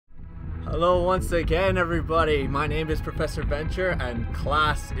Hello once again, everybody. My name is ProfessorAdventure and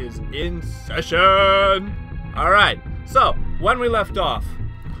class is in session. Alright, so when we left off,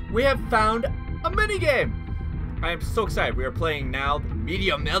 we have found a minigame. I am so excited. We are playing now the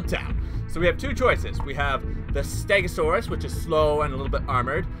Meteor Meltdown. So we have two choices. We have the Stegosaurus, which is slow and a little bit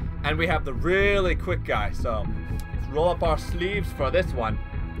armored, and we have the really quick guy. So let's roll up our sleeves for this one.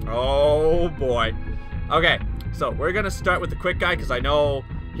 Oh boy. Okay, so we're gonna start with the quick guy because I know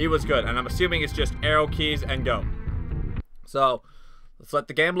he was good, and I'm assuming it's just arrow keys and go. So let's let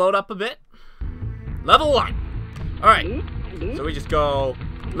the game load up a bit. Level 1. Alright, so we just go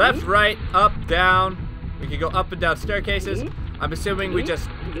left, right, up, down. We can go up and down staircases. I'm assuming we just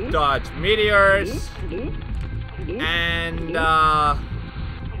dodge meteors. And oh!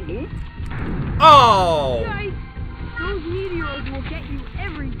 Guys, those meteors will get you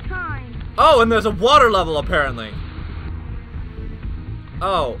every time. Oh, and there's a water level apparently.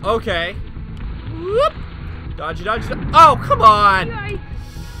 Oh, okay. Whoop! Dodgy, dodgy, dodgy. Oh, come on! Guys,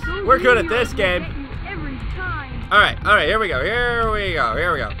 we're good at this game. Alright, here we go. Here we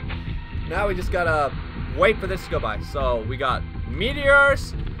go. Now we just gotta wait for this to go by. So we got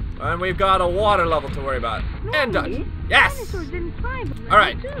meteors, and we've got a water level to worry about. And dodge. Yes!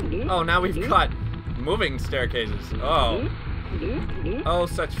 Alright. Oh, now we've got moving staircases. Oh. Oh,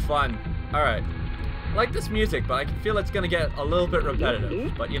 such fun. Alright. I like this music, but I can feel it's gonna get a little bit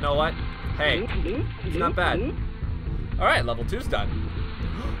repetitive. But you know what? Hey, it's not bad. Alright, level 2's done.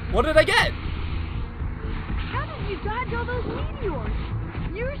 What did I get? How did you dodge all those meteors?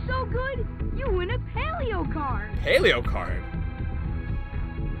 You're so good, you win a paleo card. Paleo card?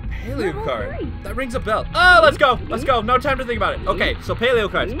 Paleo card? That rings a bell. Oh, let's go! Let's go! No time to think about it. Okay, so paleo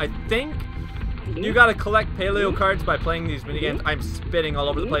cards. I think you gotta collect paleo cards by playing these minigames. I'm spitting all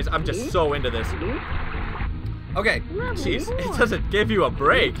over the place. I'm just so into this. Okay, jeez, it doesn't give you a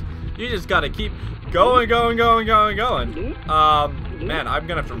break. You just gotta keep going. Man, I'm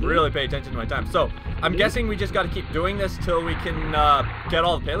gonna have to really pay attention to my time. So, I'm guessing we just gotta keep doing this till we can get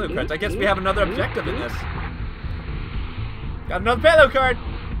all the paleo cards. I guess we have another objective in this. Got another paleo card.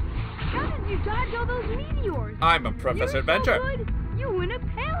 How did you dodge all those meteors? I'm a ProfessorAdventure. So good, you win a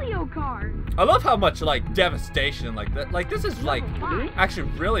paleo card. I love how much like devastation and like that. Like this is like actually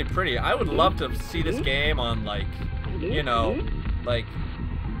really pretty. I would love to see this game on like, you know, like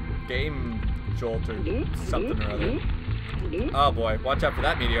Game Jolt or something or other. Oh boy, watch out for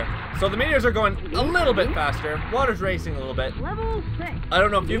that meteor. So the meteors are going a little bit faster. Water's racing a little bit. Level 6. I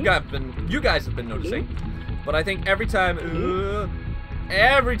don't know if you guys have been noticing, but I think every time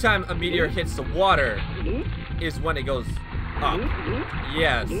a meteor hits the water is when it goes up.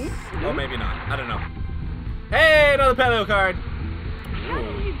 Yes. Oh, maybe not. I don't know. Hey, another paleo card.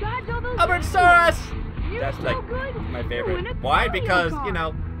 Albertosaurus. That's like my favorite. Why? Because, you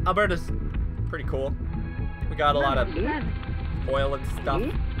know, Alberta's pretty cool. We got a lot of oil and stuff.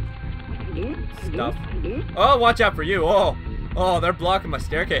 Oh, watch out for you. Oh, they're blocking my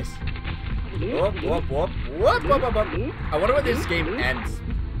staircase. Whoop. I wonder when this game ends.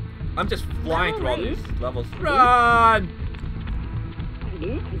 I'm just flying through all these levels. Run!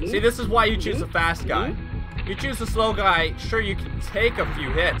 See, this is why you choose the fast guy. You choose the slow guy, sure you can take a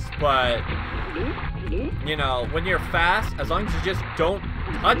few hits, but you know, when you're fast, as long as you just don't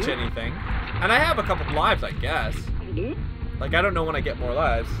touch anything. And I have a couple of lives, I guess. Like, I don't know when I get more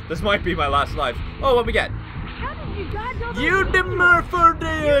lives. This might be my last life. Oh, what we get? You win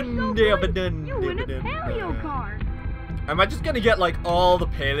a paleo card. Am I just gonna get like all the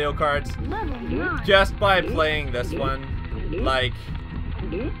paleo cards just by playing this one? Like,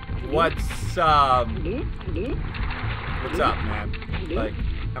 what's up, man? Like,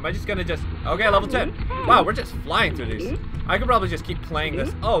 am I just gonna okay, level 10. Wow, we're just flying through these. I could probably just keep playing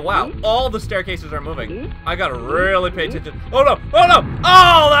this. Oh wow, all the staircases are moving. I gotta really pay attention. Oh no!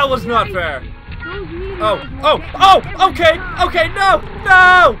 Oh, that was not fair. Okay, no!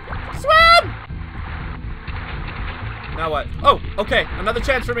 Swim! Now what? Oh, okay, another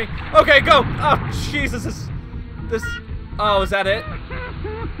chance for me. Okay, go! Oh, Jesus, this, oh, is that it?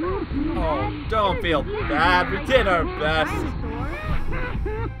 Oh, don't feel bad, we did our best.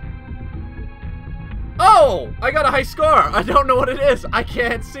 Oh, I got a high score. I don't know what it is. I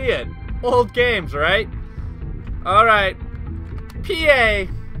can't see it. Old games, right? Alright. PA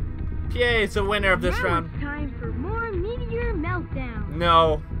is the winner of this round. Time for more Meteor Meltdown.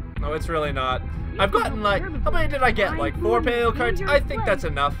 No, it's really not. I've gotten like, how many did I get? Like 4 paleo cards? I think that's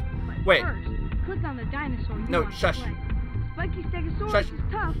enough. Wait. First, click on the dinosaur. No, shush. Spiky Stegosaurus is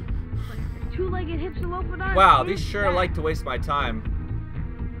tough, but the two-legged Hypsilophodon. Wow, these sure like to waste my time.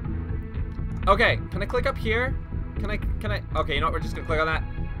 Okay, can I click up here? Can I? Okay, you know what? We're just gonna click on that.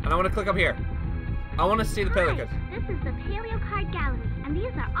 And I want to click up here. I want to see the paleo cards. This is the paleo card gallery, and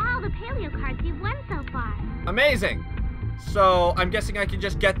these are all the paleo cards you've won so far. Amazing. So I'm guessing I can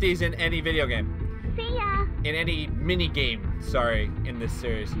just get these in any video game. See ya. In any mini game, sorry, in this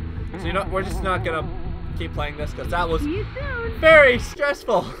series. So you know, we're just not gonna keep playing this because that was See you soon. very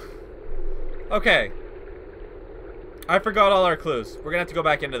stressful. Okay. I forgot all our clues. We're gonna have to go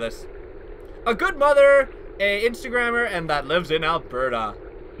back into this. A good mother, a Instagrammer, and that lives in Alberta.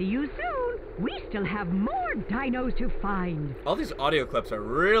 See you soon. We still have more dinos to find. All these audio clips are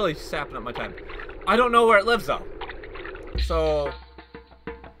really sapping up my time. I don't know where it lives though. So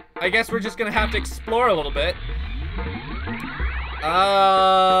I guess we're just gonna have to explore a little bit.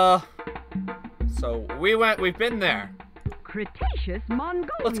 So we've been there. Cretaceous Mongolia.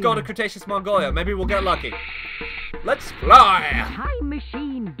 Let's go to Cretaceous Mongolia. Maybe we'll get lucky. Let's fly! Time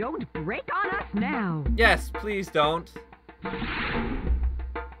machine, don't break on us now. Yes, please don't.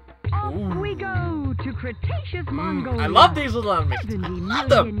 Off Ooh. we go to Cretaceous Mongolia. I love these little animations. 70 I love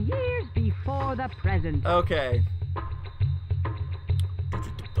million them. years before the present. Okay.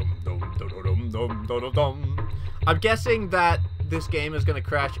 I'm guessing that this game is gonna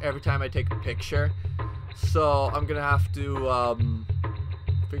crash every time I take a picture, so I'm gonna have to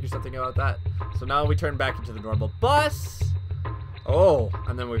figure something out about that. So now we turn back into the normal bus. Oh,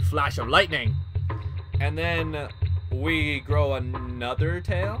 and then we flash of lightning, and then we grow another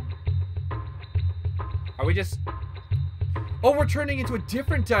tail. Are we just? Oh, we're turning into a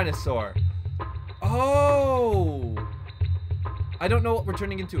different dinosaur. Oh. I don't know what we're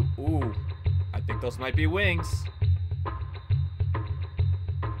turning into. Ooh, I think those might be wings.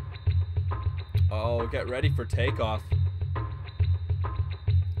 Oh, get ready for takeoff.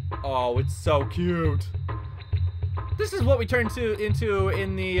 Oh, it's so cute. This is what we turned into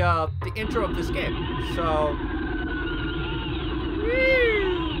in the intro of this game. So,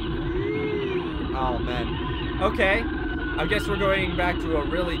 oh man. Okay, I guess we're going back to a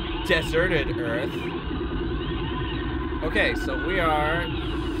really deserted Earth. Okay, so we are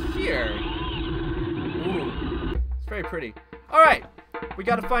here. Ooh, it's very pretty. All right, we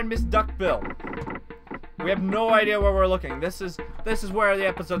gotta find Miss Duckbill. We have no idea where we're looking. This is where the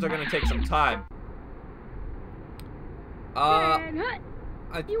episodes are gonna take some time. And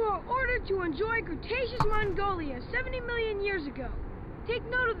you are ordered to enjoy Cretaceous Mongolia 70 million years ago. Take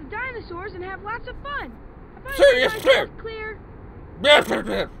note of the dinosaurs and have lots of fun. Sir, yes, sir. Clear.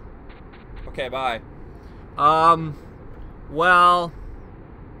 Okay, bye. Well,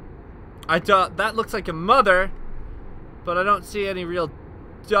 I thought that looks like a mother, but I don't see any real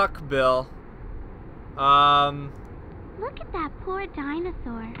duckbill. Look at that poor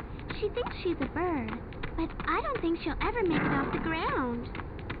dinosaur. She thinks she's a bird, but I don't think she'll ever make it off the ground.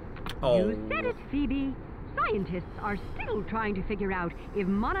 Oh. You said it, Phoebe. Scientists are still trying to figure out if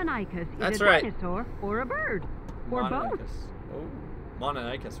Mononicus That's is a right. dinosaur or a bird. Or both. Mononicus. Oh,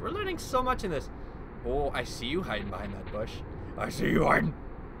 Mononicus. We're learning so much in this. Oh, I see you hiding behind that bush. I see you hiding.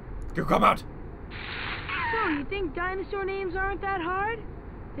 You come out. So, you think dinosaur names aren't that hard?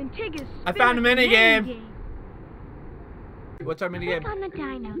 Then take a spin I found a at the minigame. What's our minigame? Click on the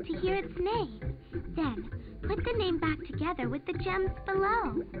dino to hear its name. Then, put the name back together with the gems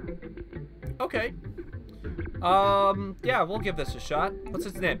below. Okay. Yeah, we'll give this a shot. What's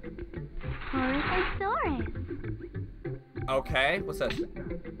its name? Corythosaurus. Okay, what's this?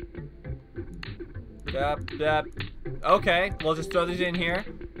 Yep. Okay, we'll just throw these in here.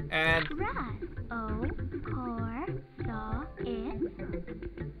 And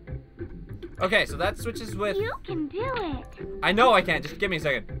okay, so that switches with. You can do it. I know I can. Just give me a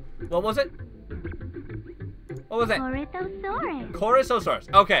second. What was it? What was it? Corythosaurus. Corythosaurus.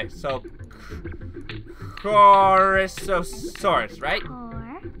 Okay, so Corythosaurus, right?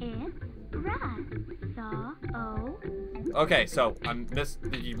 Okay, so I'm this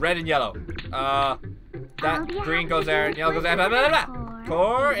the red and yellow. That green goes there and yellow goes there. Blah, blah, blah, blah.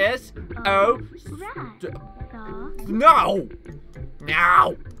 No!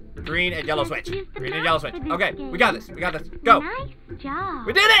 No! Green and yellow switch. Green and yellow switch. Okay, we got this. We got this. Go. Nice job.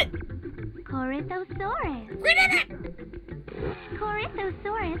 We did it! Corythosaurus. We did it!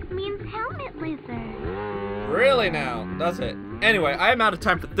 Corythosaurus means helmet lizard. Really now, does it? Anyway, I am out of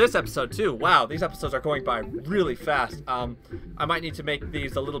time for this episode too. Wow, these episodes are going by really fast. I might need to make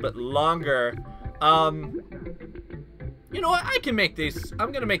these a little bit longer. You know what? I can make these.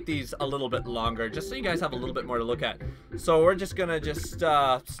 I'm gonna make these a little bit longer, just so you guys have a little bit more to look at. So we're just gonna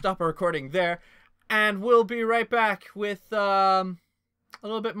stop our recording there, and we'll be right back with a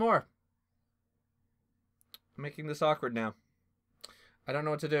little bit more. I'm making this awkward now. I don't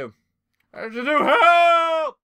know what to do. I have to do. Help!